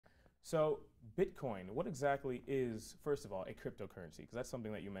So Bitcoin, what exactly is, first of all, a cryptocurrency? Because that's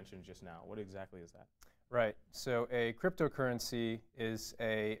something that you mentioned just now. What exactly is that? Right. So a cryptocurrency is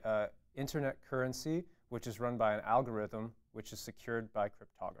a internet currency which is run by an algorithm which is secured by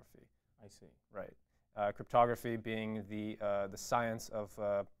cryptography. I see. Right. Cryptography being the science of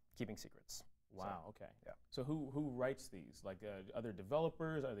keeping secrets. Wow. So, Okay. yeah. So who writes these? Like other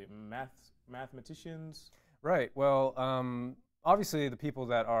developers? Are they mathematicians? Right. Well, obviously the people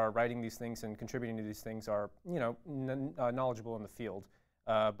that are writing these things and contributing to these things are, knowledgeable in the field.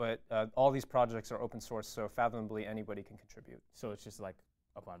 But all these projects are open source, so fathomably anybody can contribute. So it's just like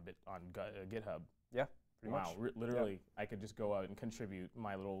up on GitHub. Yeah, pretty much. Wow. Literally, Yep. I could just go out and contribute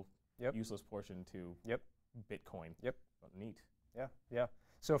my little Yep. useless portion to Yep. Bitcoin. Yep. Oh, neat. Yeah. Yeah.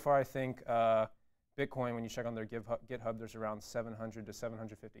 So far, I think Bitcoin, when you check on their GitHub, there's around 700 to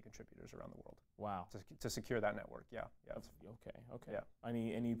 750 contributors around the world. Wow. To secure that network. Yeah. Yeah. Okay. Okay. Yeah.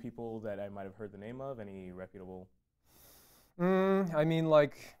 Any people that I might have heard the name of? Any reputable? I mean,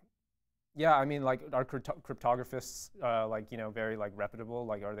 like are cryptographists very like reputable?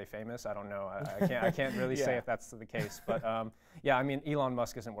 Like, are they famous? I don't know. I can't really Yeah. say if that's the case. But yeah, I mean, Elon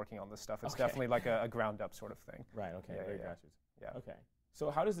Musk isn't working on this stuff. It's Okay. definitely like a ground up sort of thing. Right. Okay. Yeah, Very yeah, grassroots. yeah. Okay. So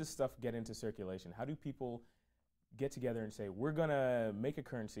how does this stuff get into circulation? How do people get together and say, we're going to make a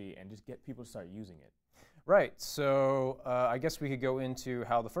currency and just get people to start using it? Right. So I guess we could go into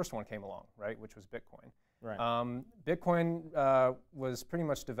how the first one came along, right, which was Bitcoin. Right. Bitcoin was pretty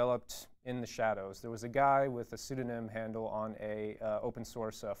much developed in the shadows. There was a guy with a pseudonym handle on a open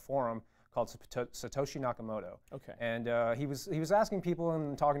source forum called Satoshi Nakamoto. Okay. And he was asking people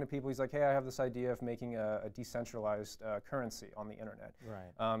and talking to people. He's like, hey, I have this idea of making a decentralized currency on the internet.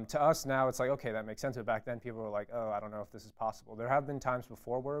 Right. To us now, it's like, okay, that makes sense. But back then, people were like, oh, I don't know if this is possible. There have been times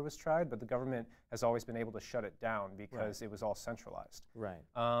before where it was tried, but the government has always been able to shut it down because it was all centralized. Right.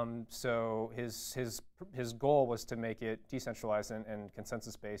 So his goal was to make it decentralized and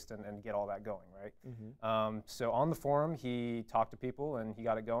consensus-based and get all that going, right? Mm-hmm. So on the forum, he talked to people and he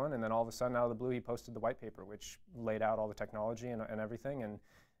got it going, and then all of a sudden, out of the blue, he posted the white paper, which laid out all the technology and everything,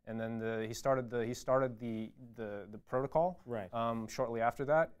 and then he started the protocol Right. Shortly after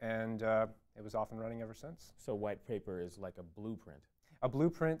that, and it was off and running ever since. So white paper is like a blueprint. A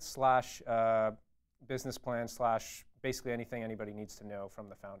blueprint / business plan / basically anything anybody needs to know from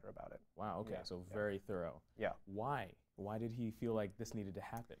the founder about it. Wow. Okay. Yeah, So very thorough. Yeah. Why? Why did he feel like this needed to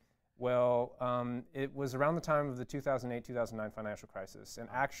happen? Well, it was around the time of the 2008-2009 financial crisis, and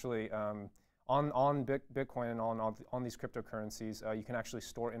actually, on Bitcoin and on these cryptocurrencies, you can actually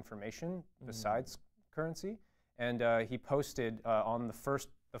store information besides currency. And he posted on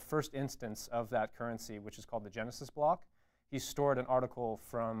the first instance of that currency, which is called the Genesis block. He stored an article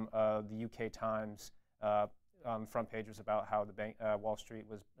from the UK Times front pages about how the Wall Street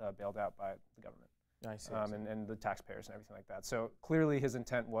was bailed out by the government. I see. And the taxpayers and everything like that. So clearly his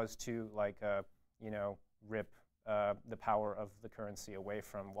intent was to rip the power of the currency away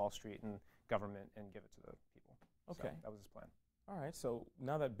from Wall Street and government and give it to the people. Okay. So that was his plan. All right. So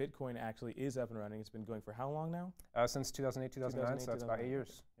now that Bitcoin actually is up and running, it's been going for how long now? Since 2008-2009, so that's about 8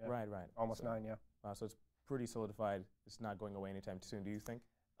 years. Yeah. Right. Almost 9, yeah. Wow. So it's pretty solidified. It's not going away anytime soon, do you think?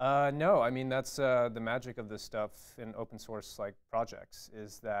 No, I mean, that's the magic of this stuff in open source projects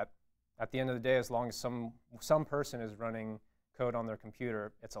is that at the end of the day, as long as some person is running code on their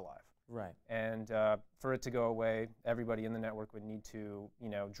computer, it's alive. Right. And for it to go away, everybody in the network would need to,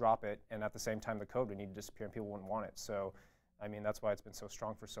 drop it, and at the same time, the code would need to disappear, and people wouldn't want it. So, I mean, that's why it's been so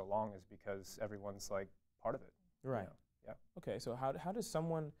strong for so long, is because everyone's like part of it. Right. Yeah. Okay. So how does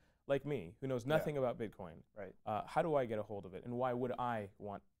someone like me, who knows nothing about Bitcoin, right? How do I get a hold of it, and why would I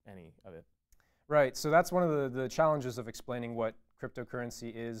want any of it? Right. So that's one of the challenges of explaining what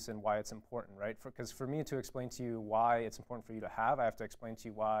cryptocurrency is and why it's important, right? Because for me to explain to you why it's important for you to have, I have to explain to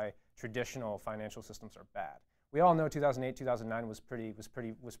you why traditional financial systems are bad. We all know 2008, 2009 was pretty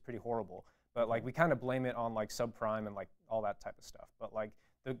horrible, but like we kind of blame it on like subprime and like all that type of stuff. But like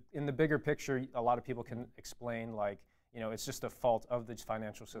in the bigger picture, a lot of people can explain like it's just a fault of the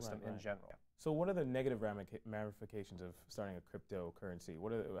financial system in general. So what are the negative ramifications of starting a cryptocurrency?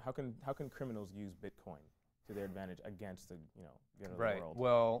 How can criminals use Bitcoin to their advantage against the the world? Right.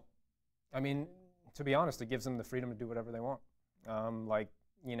 Well, I mean, to be honest, it gives them the freedom to do whatever they want.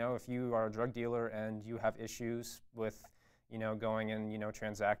 If you are a drug dealer and you have issues with going and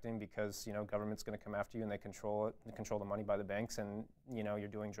transacting because government's going to come after you and they control the money by the banks, and you're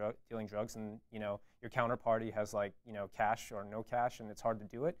dealing drugs, and your counterparty has like cash or no cash, and it's hard to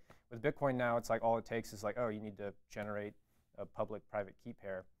do it. With Bitcoin now, it's like all it takes is like, oh, you need to generate a public-private key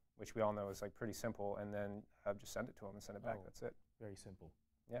pair, which we all know is like pretty simple, and then just send it to them and send it back. That's it. Very simple.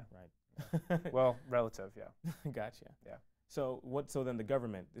 Yeah. Right. Well, relative, yeah. Gotcha. Yeah. So so then the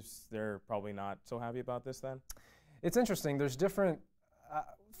government, they're probably not so happy about this then? It's interesting. There's different,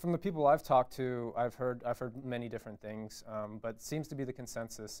 from the people I've talked to, I've heard many different things, but it seems to be the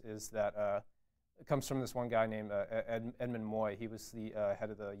consensus is that it comes from this one guy named Edmund Moy. He was the head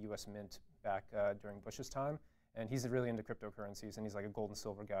of the U.S. Mint back during Bush's time, and he's really into cryptocurrencies, and he's like a gold and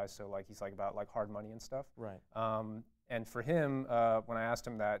silver guy, so like he's like about like hard money and stuff. Right. And for him, when I asked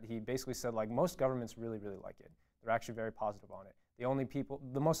him that, he basically said like most governments really, really like it. They're actually very positive on it.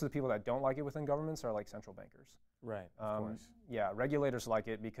 Most of the people that don't like it within governments are like central bankers. Right. Of course. Yeah, regulators like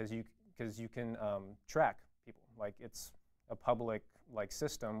it because you can track people. Like it's a public like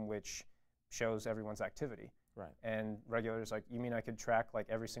system which shows everyone's activity. Right. And regulators like, you mean I could track like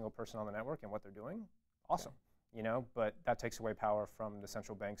every single person on the network and what they're doing? Awesome. Okay. You know, but that takes away power from the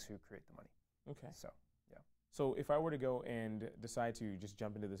central banks who create the money. Okay. So yeah. So if I were to go and decide to just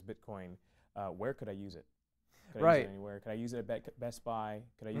jump into this Bitcoin, where could I use it? Could I use it anywhere? Could I use it at Best Buy?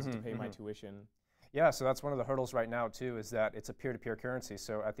 Could I use it to pay my tuition? Yeah, so that's one of the hurdles right now too, is that it's a peer-to-peer currency.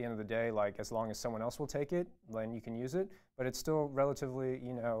 So at the end of the day, like as long as someone else will take it, then you can use it. But it's still relatively,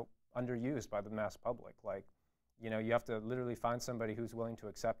 you know, underused by the mass public. Like, you know, you have to literally find somebody who's willing to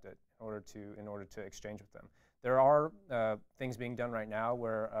accept it in order to exchange with them. There are things being done right now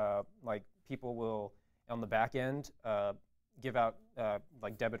where like people will on the back end give out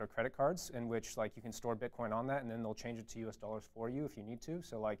like debit or credit cards in which like you can store Bitcoin on that, and then they'll change it to US dollars for you if you need to.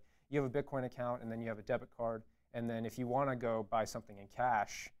 So like you have a Bitcoin account and then you have a debit card, and then if you want to go buy something in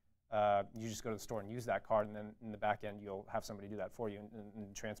cash, you just go to the store and use that card, and then in the back end you'll have somebody do that for you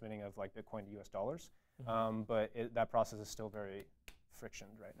in transmitting of like Bitcoin to US dollars. But that process is still very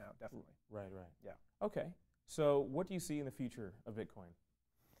frictioned right now, definitely. Right. Yeah. Okay. So what do you see in the future of Bitcoin?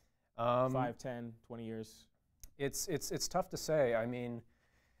 5, 10, 20 years? It's tough to say. I mean,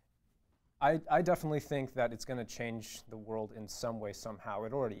 I definitely think that it's going to change the world in some way, somehow.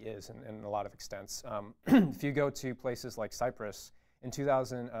 It already is in a lot of extents. If you go to places like Cyprus, in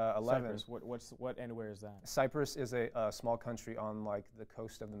 2011. Cyprus, what and where is that? Cyprus is a small country on like the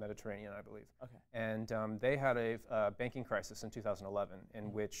coast of the Mediterranean, I believe. Okay. And they had a banking crisis in 2011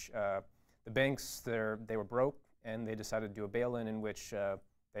 in which the banks, they were broke, and they decided to do a bail-in in which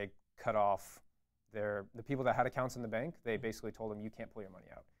they cut off the people that had accounts in the bank. They basically told them, you can't pull your money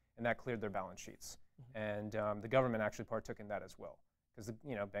out. And that cleared their balance sheets. And the government actually partook in that as well. Because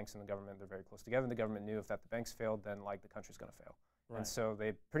banks and the government, they're very close together. And the government knew if the banks failed, then like the country's going to fail. Right. And so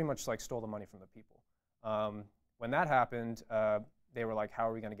they pretty much like stole the money from the people. When that happened, they were like, how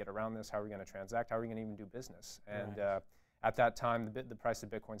are we going to get around this? How are we going to transact? How are we going to even do business? And at that time, the price of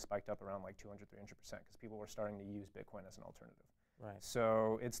Bitcoin spiked up around like 200, 300% because people were starting to use Bitcoin as an alternative. Right.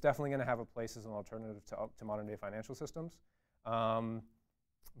 So it's definitely going to have a place as an alternative to modern day financial systems.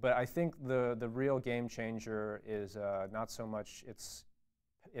 But I think the real game changer is not so much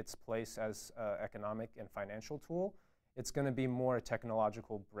its place as economic and financial tool. It's going to be more a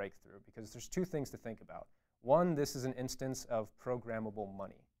technological breakthrough because there's two things to think about. One, this is an instance of programmable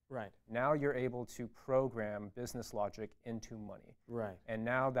money. Right. Now you're able to program business logic into money. Right. And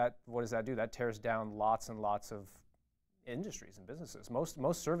now what does that do? That tears down lots and lots of industries and businesses.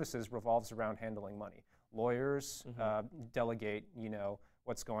 Most services revolves around handling money. Lawyers delegate,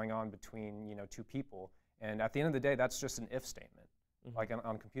 what's going on between, two people. And at the end of the day, that's just an if statement, like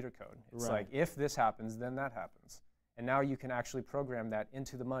on computer code. It's like, if this happens, then that happens. And now you can actually program that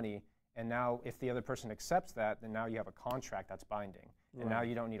into the money. And now if the other person accepts that, then now you have a contract that's binding. And now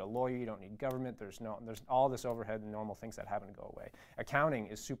you don't need a lawyer, you don't need government, there's all this overhead and normal things that happen to go away. Accounting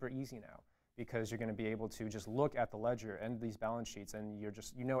is super easy now because you're going to be able to just look at the ledger and these balance sheets and you're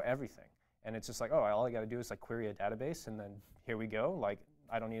just, everything. And it's just like, all I got to do is like query a database and then here we go. Like,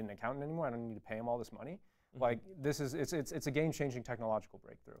 I don't need an accountant anymore. I don't need to pay him all this money. Like, it's a game-changing technological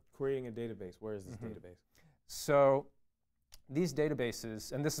breakthrough. Creating a database. Where is this database? So these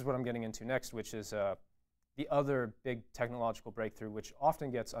databases, and this is what I'm getting into next, which is the other big technological breakthrough, which often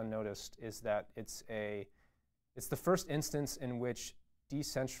gets unnoticed, is that it's the first instance in which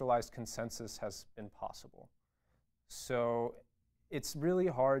decentralized consensus has been possible. So it's really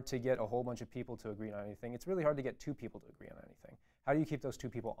hard to get a whole bunch of people to agree on anything. It's really hard to get two people to agree on anything. How do you keep those two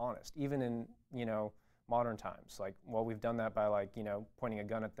people honest, even in modern times? Like, well, we've done that by like pointing a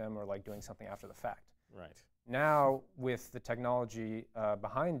gun at them or like doing something after the fact. Right. Now, with the technology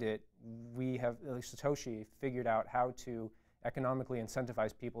behind it, Satoshi figured out how to economically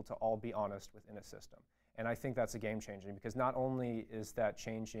incentivize people to all be honest within a system. And I think that's a game changer because not only is that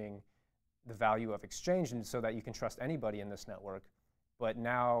changing the value of exchange and so that you can trust anybody in this network, but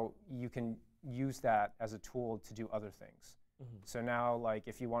now you can use that as a tool to do other things. So now, like,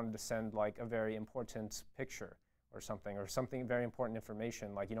 if you wanted to send like a very important picture or something very important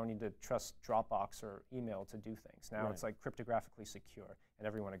information, like you don't need to trust Dropbox or email to do things. Now it's like cryptographically secure, and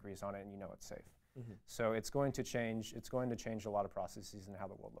everyone agrees on it, and you know it's safe. So it's going to change. It's going to change a lot of processes and how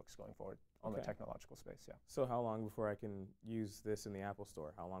the world looks going forward on the technological space. Yeah. So how long before I can use this in the Apple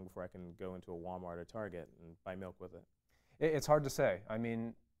Store? How long before I can go into a Walmart or Target and buy milk with it? It's hard to say. I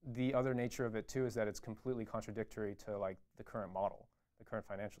mean, the other nature of it too is that it's completely contradictory to like the current model, the current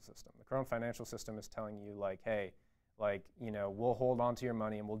financial system. The current financial system is telling you like, hey, like, you know, we'll hold on to your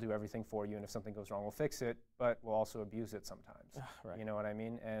money and we'll do everything for you, and if something goes wrong, we'll fix it, but we'll also abuse it sometimes. You know what I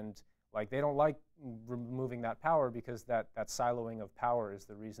mean? And like they don't like removing that power because that siloing of power is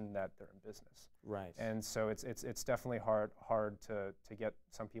the reason that they're in business. Right. And so it's definitely hard to get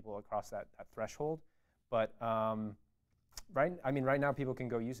some people across that threshold, but right now people can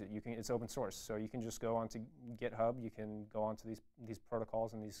go use it. It's open source, so you can just go onto GitHub. You can go onto these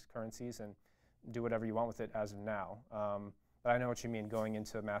protocols and these currencies and do whatever you want with it as of now. But I know what you mean, going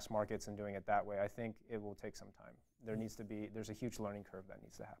into mass markets and doing it that way. I think it will take some time. There's a huge learning curve that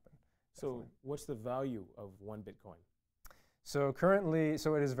needs to happen. So what's the value of one Bitcoin? So currently, it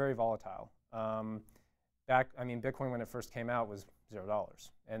is very volatile. Bitcoin when it first came out was $0.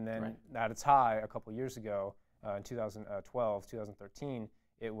 And then at its high a couple years ago, in 2012, 2013,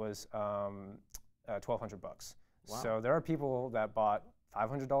 it was $1,200 bucks. Wow. So there are people that bought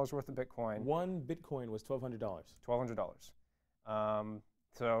 $500 worth of Bitcoin. One Bitcoin was $1,200. $1,200.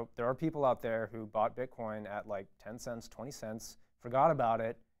 So there are people out there who bought Bitcoin at like 10 cents, 20 cents, forgot about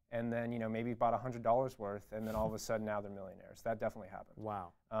it, and then maybe bought $100 worth, and then all of a sudden now they're millionaires. That definitely happened.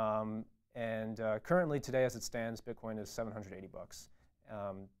 Wow. And currently today, as it stands, Bitcoin is $780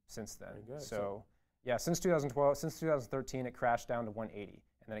 since then. Very good. So yeah, since 2013, it crashed down to 180,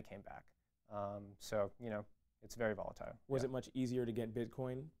 and then it came back. It's very volatile. Was it much easier to get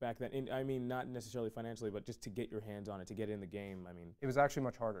Bitcoin back then? I mean, not necessarily financially, but just to get your hands on it, to get in the game. I mean, it was actually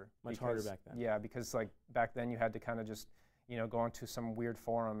much harder. Much harder back then. Yeah, because like back then you had to kind of just go onto some weird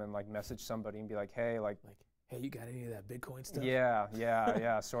forum and like message somebody and be like, hey, hey, you got any of that Bitcoin stuff?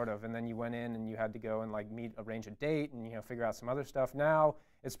 Yeah, sort of. And then you went in and you had to go and like arrange a date and figure out some other stuff. Now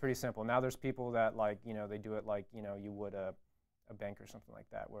it's pretty simple. Now there's people that like they do it like you would a bank or something like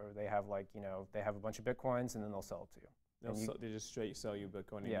that, where they have like they have a bunch of Bitcoins and then they'll sell it to you. They just straight sell you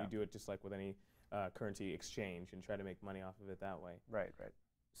Bitcoin, and you do it just like with any currency exchange and try to make money off of it that way. Right.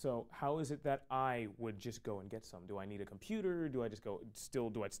 So how is it that I would just go and get some? Do I need a computer? Do I just go?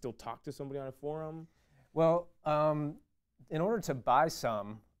 Do I still talk to somebody on a forum? Well, in order to buy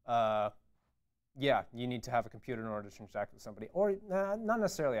some, you need to have a computer in order to transact with somebody, or not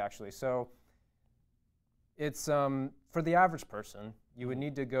necessarily actually. So it's for the average person, you would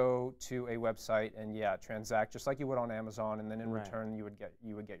need to go to a website and transact just like you would on Amazon, and then in return you would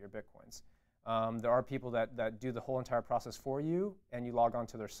get your Bitcoins. There are people that do the whole entire process for you, and you log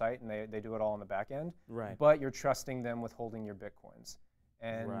onto their site and they do it all on the back end. Right. But you're trusting them with holding your Bitcoins.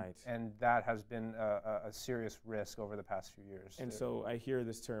 And that has been a serious risk over the past few years. And so I hear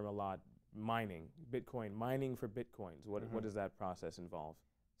this term a lot, mining, Bitcoin, mining for Bitcoins. What does that process involve?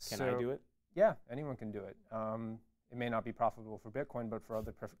 Can I do it? Yeah, anyone can do it. It may not be profitable for Bitcoin, but for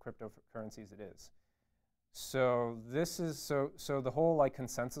other cryptocurrencies it is. So this is so the whole like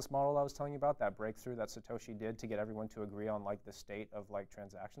consensus model I was telling you about, that breakthrough that Satoshi did to get everyone to agree on like the state of like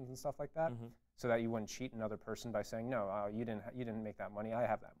transactions and stuff like that, so that you wouldn't cheat another person by saying no, you didn't make that money, I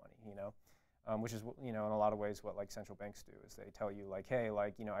have that money, which is in a lot of ways what like central banks do, is they tell you like, hey,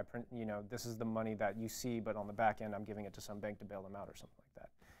 like I print, this is the money that you see, but on the back end I'm giving it to some bank to bail them out or something like that.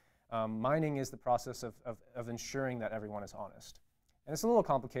 Mining is the process of ensuring that everyone is honest. And it's a little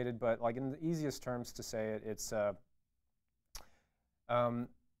complicated, but like in the easiest terms to say it, it's there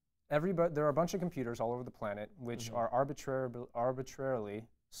are a bunch of computers all over the planet which are arbitrarily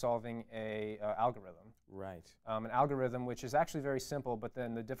solving a algorithm. Right. An algorithm which is actually very simple, but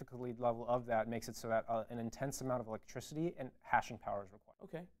then the difficulty level of that makes it so that an intense amount of electricity and hashing power is required.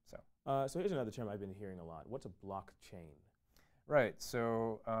 Okay. So here's another term I've been hearing a lot. What's a blockchain? Right,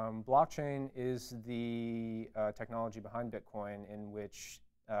 so blockchain is the technology behind Bitcoin, in which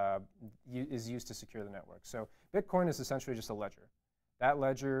is used to secure the network. So Bitcoin is essentially just a ledger. That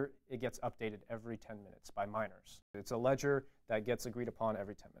ledger, it gets updated every 10 minutes by miners. It's a ledger that gets agreed upon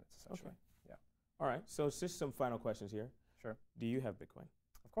every 10 minutes, essentially. Okay. Yeah. All right, so it's just some final questions here. Sure. Do you have Bitcoin?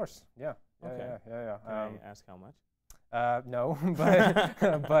 Of course, yeah. Okay. Yeah. Can I ask how much? No,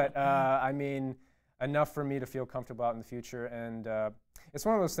 but I mean, enough for me to feel comfortable out in the future. And It's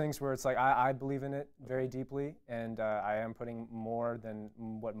one of those things where it's like I believe in it very deeply, and I am putting more than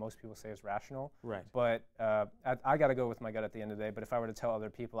what most people say is rational. Right. But I got to go with my gut at the end of the day. But if I were to tell other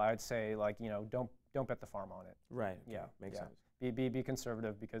people, I'd say, like, don't bet the farm on it. Right. Okay. Yeah. Makes sense. Be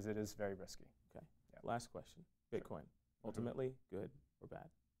conservative because it is very risky. Okay. Yeah. Last question. Bitcoin. Ultimately, good or bad?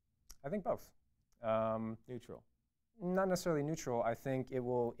 I think both. Neutral. Not necessarily neutral. I think it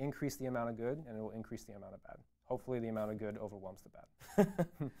will increase the amount of good and it will increase the amount of bad. Hopefully the amount of good overwhelms the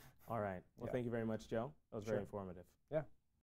bad. All right. Well, thank you very much, Joe. That was very informative. Yeah.